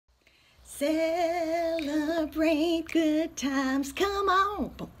Celebrate good times, come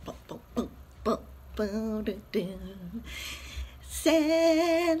on.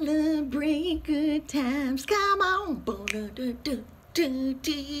 Celebrate good times, come on.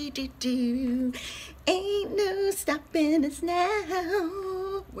 Ain't no stopping us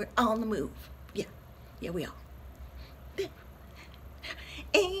now. We're on the move. Yeah, we are.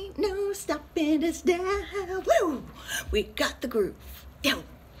 Ain't no stopping us now. Woo! We got the groove. Yo.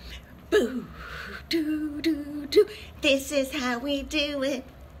 Boo. Do, do, do. This is how we do it.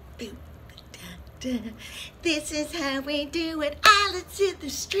 Boo. Da, da. This is how we do it. Islands in the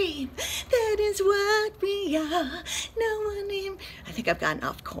stream. That is what we are. No one in. I think I've gotten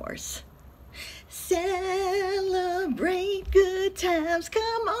off course. Celebrate good times.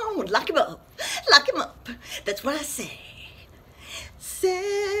 Come on. Lock him up. Lock him up. That's what I say.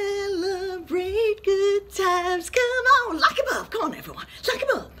 Celebrate good times. Come on. Lock him up. Come on, everyone. Lock him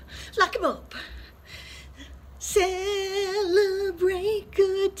up. Lock him up. Celebrate